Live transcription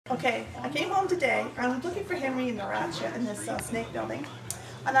Okay, I came home today. I was looking for Henry in the rat shed in this snake building.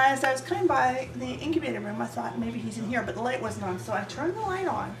 And as I was coming by the incubator room, I thought maybe he's in here, but the light wasn't on. So I turned the light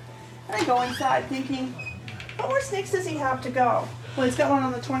on. And I go inside thinking, what more snakes does he have to go? Well, he's got one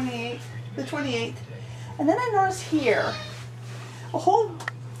on the 28th. And then I noticed here, a whole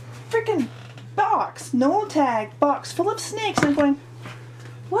freaking box, no tag box full of snakes. And I'm going,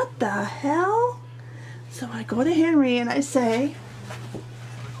 what the hell? So I go to Henry and I say,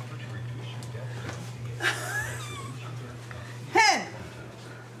 Hen,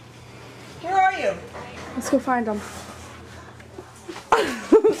 where are you? Let's go find them.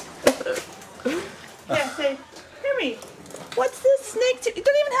 Yeah, say, Henry, what's this snake? It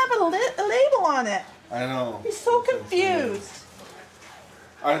doesn't even have a label on it. I know. He's so confused.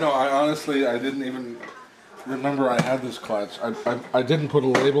 I know. I honestly, I didn't even remember I had this clutch. I didn't put a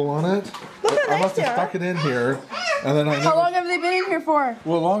label on it. Look how I nice must they have are. stuck it in here, and then I never. How long have they been in here for?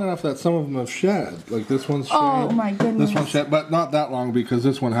 Well, long enough that some of them have shed. Like this one's shed. Oh my goodness. This one shed, but not that long because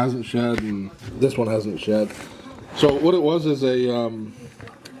this one hasn't shed and this one hasn't shed. So what it was is a.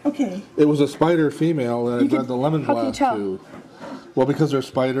 Okay. It was a spider female that I can- had the lemon how can you blast tell? to. Well, because there's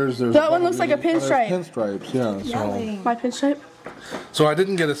spiders. There's That one looks like a pinstripe. There's pinstripes, yeah. Yelling. My pinstripe? So I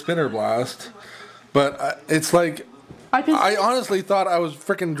didn't get a spinner blast, but it's like My pinstripe? I honestly thought I was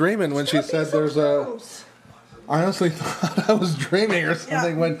freaking dreaming when she said there's a. I honestly thought I was dreaming or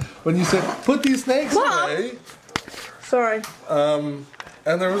something when you said put these snakes away. Sorry. And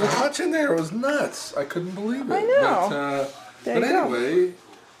there was a clutch in there. It was nuts. I couldn't believe it. I know. But anyway,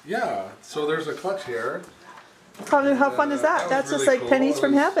 yeah. So there's a clutch here. How fun is that? was That's just really like cool. pennies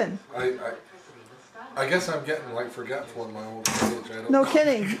from heaven. I guess I'm getting like forgetful in my own age. I don't No know.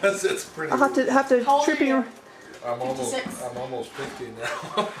 kidding. Because it's pretty. I'll have to How old trip are you? you. I'm almost 50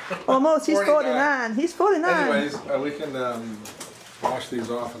 now. Almost. He's 49. 49. He's 49. Anyways, we can wash these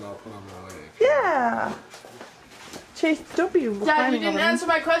off and I'll put them away. Yeah. Chase, don't be Dad, you climbing didn't over them. answer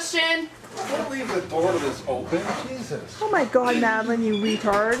my question. Don't leave the door to this open. Jesus. Oh my God, Madeline, you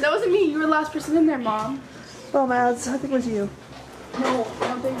retard. That wasn't me. You were the last person in there, Mom. Well, Mads, I think it was you. No, I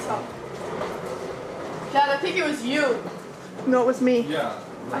don't think so. Dad, I think it was you. No, it was me. Yeah.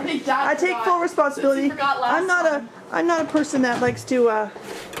 I think Dad I take forgot. full responsibility. Since he forgot last I'm not a person that likes to.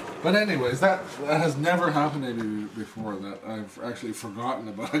 But anyways, that has never happened to me before. That I've actually forgotten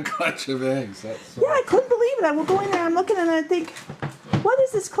about a clutch of eggs. That's so Yeah, I couldn't believe it. I will go in there. I'm looking and I think, what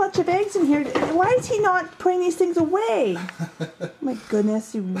is this clutch of eggs in here? Why is he not putting these things away? My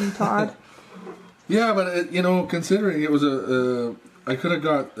goodness, you retard. Yeah, but considering it was I could have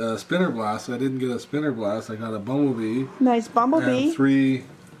got a spinner blast. I didn't get a spinner blast. I got a bumblebee. Nice bumblebee. And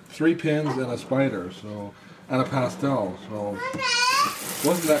three pins and a spider. And a pastel. So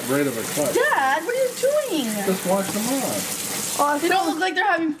wasn't that great of a clutch? Dad, what are you doing? Just wash them off. Oh, They don't look like they're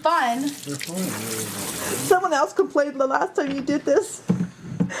having fun. They're fine. someone else complained the last time you did this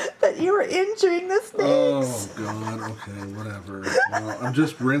that you were injuring the snakes. Oh God. Okay. Whatever. Well, I'm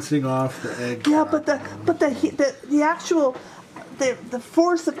just rinsing off the egg. Yeah, crap. but the actual the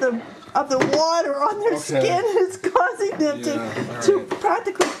force of the water on their skin is causing them to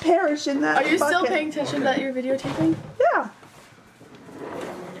practically perish in that Are you still bucket. paying attention that you're videotaping? Yeah.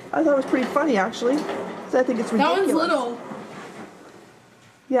 I thought it was pretty funny actually. So I think it's That ridiculous. one's little.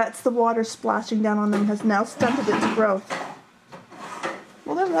 Yeah, it's the water splashing down on them has now stunted its growth.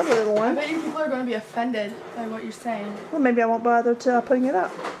 Well, there's another little I one. bet you people are going to be offended by what you're saying. Well, maybe I won't bother to putting it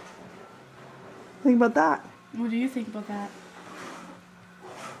up. Think about that. What do you think about that?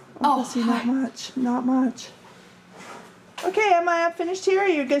 Obviously not much. Not much. Okay, am I finished here? Are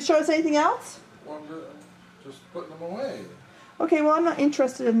you going to show us anything else? Well, I'm just putting them away. Okay, well, I'm not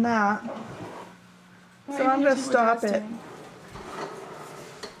interested in that. So I'm going to stop it.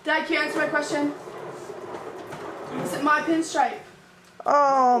 Dad, can you answer my question? Is it my pinstripe?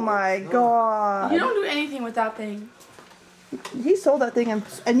 Oh my God. You don't do anything with that thing. He sold that thing and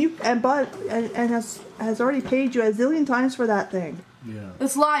has already paid you a zillion times for that thing. Yeah.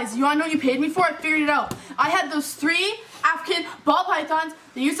 That's lies. You want to know what you paid me for? I figured it out. I had those 3 African ball pythons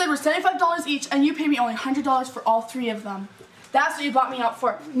that you said were $75 each, and you paid me only $100 for all 3 of them. That's what you bought me out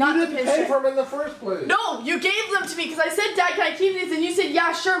for, not You the didn't pay pinstripe. for them in the first place. No, you gave them to me because I said, Dad, can I keep these? And you said,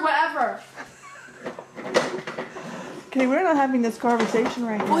 yeah, sure, whatever. Okay, we're not having this conversation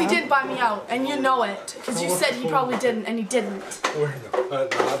right now. Well, he did buy me out, and you know it, because you said he probably didn't, and he didn't. We're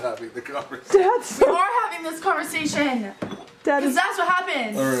not having the conversation. Dad's We are having this conversation, Dad because is, that's what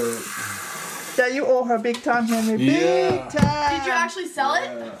happened. All right. Dad, you owe her big time, Henry. Yeah. Big time. Did you actually sell it?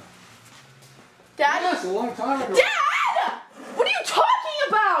 Yeah. Dad? Yes, a long time ago. Dad! What are you talking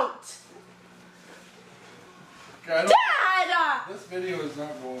about? Okay, Dad! This video is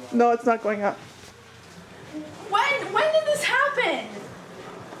not going up. No, it's not going up. When did this happen?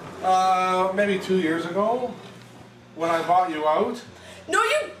 Maybe 2 years ago, when I bought you out. No,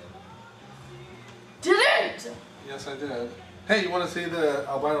 you didn't. Yes, I did. Hey, you want to see the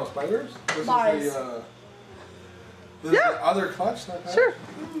albino spiders? This Lies. is the other clutch that I had. Sure.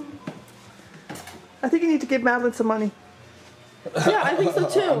 I think you need to give Madeline some money. Yeah, I think so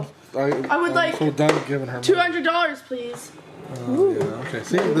too. I would like so done giving her money. $200, please. Yeah, okay.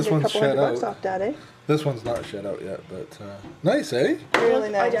 See, this Get a one's couple shed $100 out. off, Dad, eh? This one's not shed out yet, but nice, eh? Really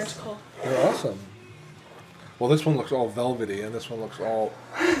nice. Identical. They're awesome. Well, this one looks all velvety, and this one looks all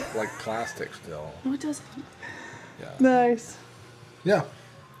like plastic still. No, it doesn't. Yeah. Nice. Yeah.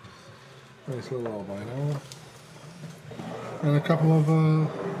 Nice little albino. And a couple of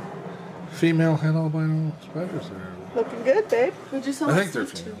female head albino spiders there. Looking good, babe. Who'd you sell I my think they're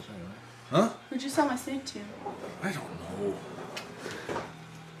snake to? females anyway. Huh? Who'd you sell my snake to? I don't know.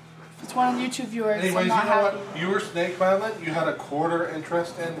 It's one of the YouTube viewers. Anyways, I'm you not know happy. what? Your snake, Madeline, you had a quarter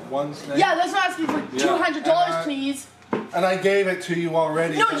interest in one snake. Yeah, that's not asking for $200, please. And I gave it to you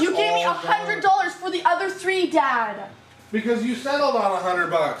already. No, That's you gave me all $100 for the other 3, Dad. Because you settled on $100.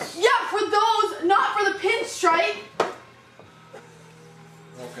 Yeah, for those, not for the pinstripe.